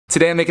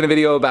Today I'm making a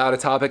video about a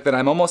topic that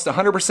I'm almost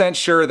 100%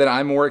 sure that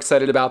I'm more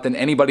excited about than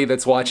anybody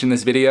that's watching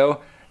this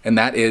video, and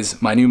that is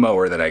my new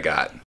mower that I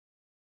got.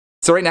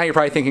 So right now you're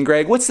probably thinking,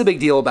 Greg, what's the big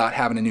deal about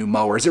having a new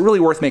mower? Is it really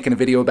worth making a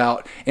video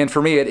about? And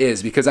for me it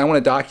is, because I want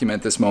to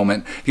document this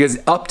moment, because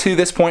up to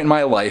this point in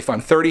my life,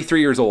 I'm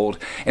 33 years old,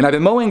 and I've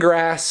been mowing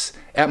grass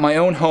at my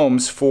own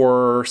homes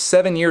for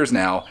 7 years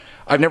now.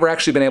 I've never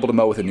actually been able to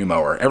mow with a new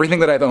mower. Everything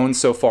that I've owned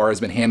so far has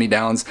been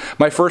hand-me-downs.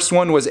 My first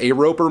one was a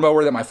roper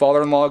mower that my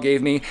father-in-law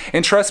gave me.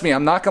 And trust me,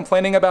 I'm not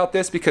complaining about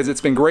this because it's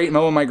been great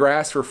mowing my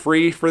grass for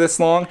free for this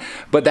long.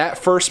 But that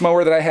first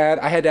mower that I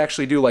had to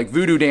actually do like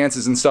voodoo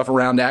dances and stuff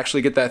around to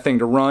actually get that thing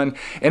to run.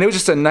 And it was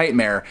just a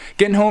nightmare.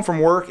 Getting home from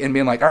work and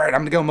being like, all right,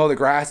 I'm gonna go mow the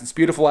grass. It's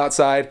beautiful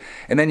outside.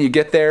 And then you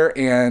get there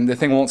and the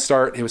thing won't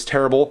start. It was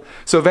terrible.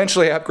 So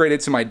eventually I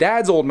upgraded to my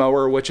dad's old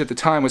mower, which at the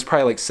time was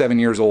probably like 7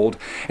 years old.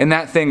 And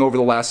that thing over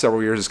the last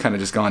several years has kind of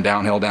just gone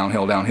downhill,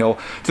 downhill, downhill,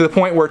 to the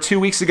point where 2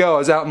 weeks ago I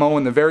was out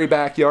mowing the very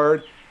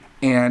backyard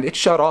and it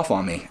shut off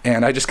on me.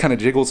 And I just kind of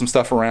jiggled some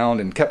stuff around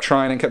and kept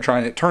trying and kept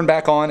trying. It turned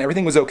back on,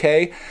 everything was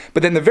okay.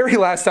 But then the very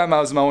last time I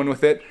was mowing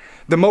with it,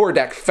 the mower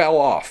deck fell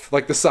off,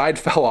 like the side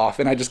fell off,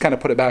 and I just kind of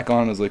put it back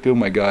on and was like, oh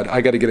my god,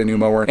 I gotta get a new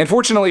mower. And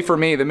fortunately for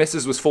me, the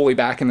missus was fully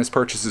back in this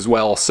purchase as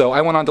well, so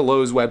I went onto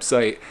Lowe's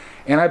website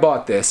and I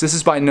bought this. This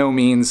is by no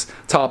means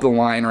top of the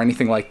line or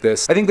anything like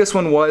this. I think this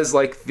one was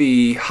like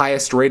the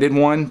highest rated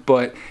one,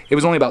 but it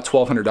was only about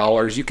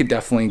 $1,200. You could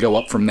definitely go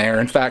up from there.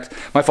 In fact,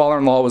 my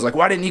father-in-law was like,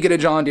 why didn't you get a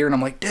John Deere? And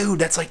I'm like, dude,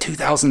 that's like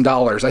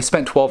 $2,000. I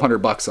spent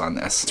 $1,200 on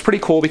this. It's pretty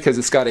cool because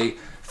it's got a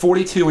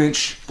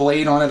 42-inch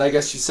blade on it, I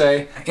guess you'd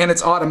say, and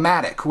it's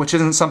automatic, which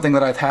isn't something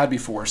that I've had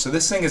before. So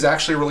this thing is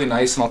actually really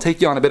nice, and I'll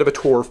take you on a bit of a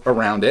tour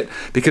around it,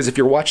 because if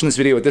you're watching this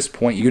video at this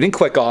point, you didn't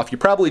click off, you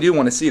probably do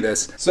want to see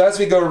this. So as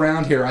we go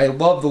around here, I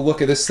love the look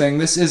of this thing.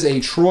 This is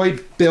a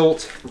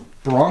Troy-built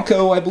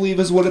Bronco, I believe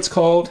is what it's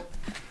called.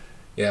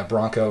 Yeah,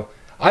 Bronco.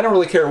 I don't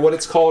really care what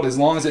it's called as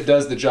long as it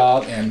does the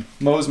job and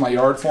mows my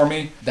yard for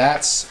me.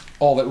 That's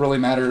all that really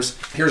matters.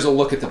 Here's a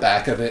look at the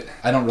back of it.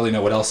 I don't really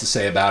know what else to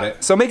say about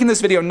it. So I'm making this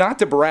video not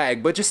to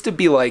brag, but just to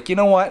be like, you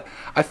know what?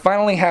 I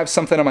finally have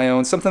something of my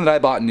own, something that I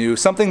bought new,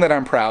 something that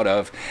I'm proud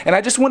of. And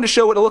I just wanted to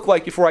show what it looked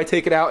like before I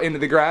take it out into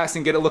the grass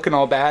and get it looking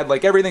all bad.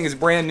 Like everything is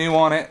brand new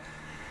on it.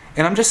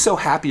 And I'm just so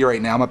happy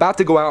right now. I'm about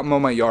to go out and mow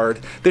my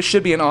yard. This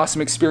should be an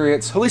awesome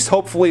experience, at least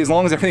hopefully, as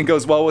long as everything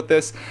goes well with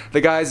this. The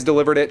guys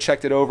delivered it,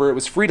 checked it over. It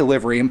was free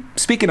delivery. And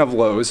speaking of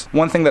Lowe's,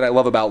 one thing that I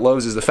love about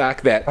Lowe's is the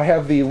fact that I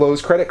have the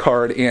Lowe's credit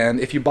card, and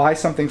if you buy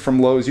something from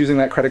Lowe's using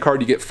that credit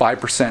card, you get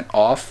 5%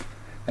 off.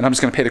 And I'm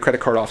just gonna pay the credit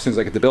card off as soon as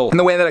I get the bill. And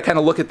the way that I kind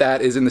of look at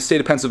that is in the state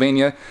of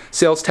Pennsylvania,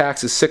 sales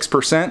tax is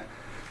 6%.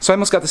 So I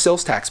almost got the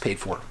sales tax paid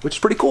for, which is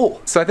pretty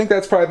cool. So I think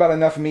that's probably about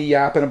enough of me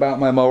yapping about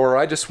my mower.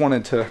 I just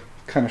wanted to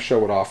kind of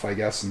show it off, I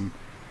guess, and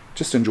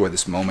just enjoy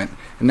this moment.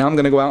 And now I'm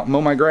gonna go out and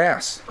mow my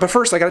grass. But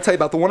first, I gotta tell you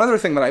about the one other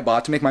thing that I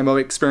bought to make my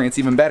mowing experience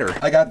even better.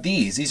 I got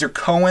these. These are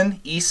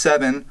Cohen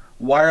E7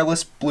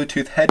 wireless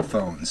Bluetooth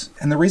headphones.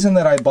 And the reason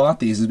that I bought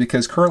these is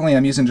because currently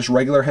I'm using just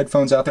regular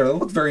headphones out there that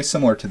look very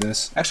similar to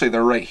this. Actually,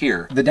 they're right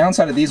here. The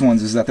downside of these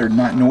ones is that they're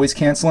not noise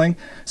canceling,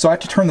 so I have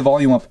to turn the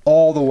volume up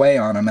all the way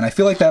on them, and I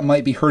feel like that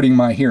might be hurting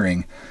my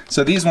hearing.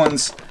 So these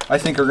ones, I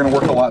think, are gonna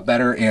work a lot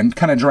better and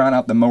kind of drown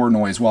out the mower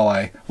noise while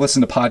I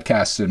listen to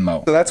podcasts and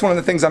mow. So that's one of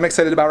the things I'm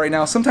excited about right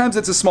now. Sometimes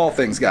it's the small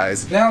things,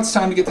 guys. Now it's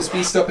time to get this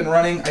beast up and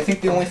running. I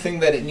think the only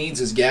thing that it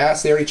needs is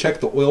gas. They already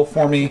checked the oil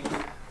for me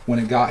when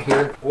it got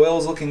here.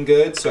 Oil's looking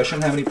good, so I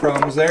shouldn't have any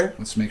problems there.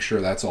 Let's make sure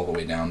that's all the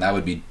way down. That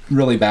would be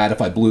really bad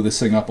if I blew this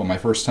thing up on my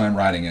first time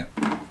riding it.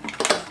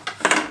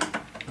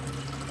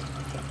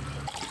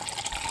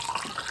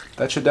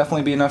 That should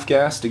definitely be enough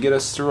gas to get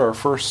us through our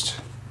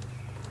first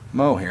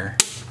mow here.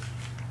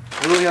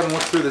 I really haven't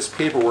looked through this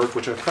paperwork,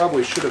 which I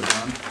probably should have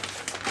done.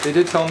 They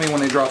did tell me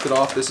when they dropped it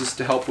off, this is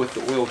to help with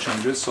the oil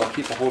changes, so I'll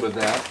keep a hold of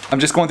that. I'm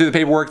just going through the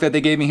paperwork that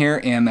they gave me here,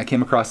 and I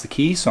came across the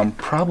key, so I'm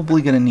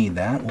probably gonna need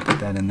that. We'll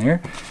put that in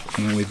there.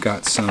 And we've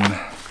got some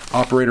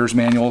operator's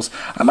manuals.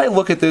 I might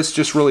look at this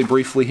just really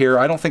briefly here.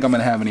 I don't think I'm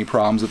gonna have any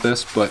problems with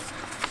this, but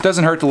it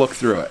doesn't hurt to look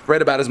through it.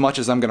 Right about as much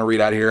as I'm gonna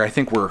read out here. I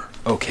think we're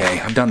okay.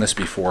 I've done this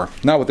before.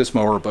 Not with this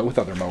mower, but with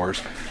other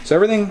mowers. So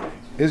everything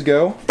is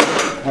go,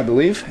 I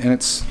believe, and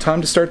it's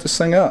time to start this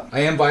thing up.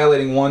 I am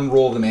violating one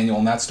rule of the manual,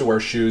 and that's to wear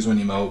shoes when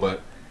you mow,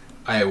 but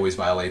I always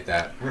violate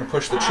that. We're gonna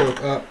push the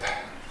choke up,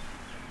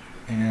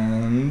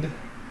 and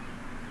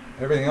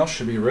everything else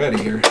should be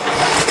ready here.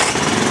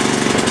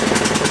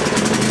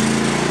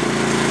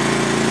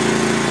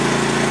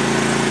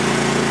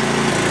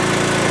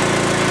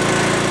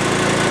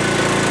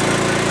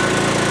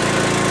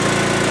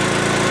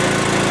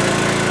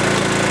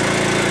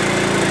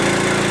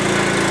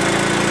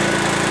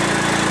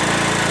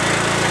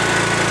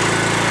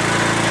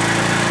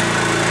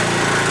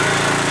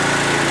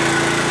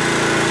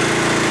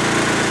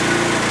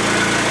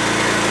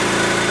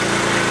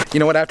 You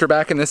know what, after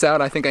backing this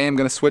out, I think I am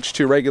gonna switch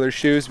to regular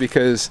shoes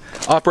because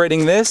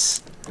operating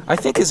this, I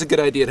think is a good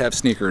idea to have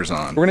sneakers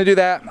on. We're gonna do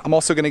that. I'm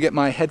also gonna get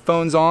my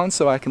headphones on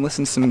so I can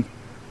listen to some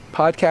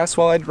podcasts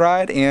while I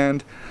ride,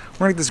 and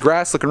We're gonna get this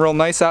grass looking real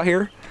nice out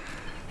here.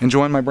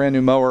 Enjoying my brand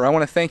new mower. I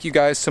want to thank you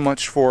guys so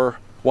much for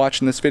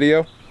watching this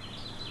video.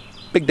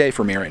 Big day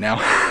for me right now.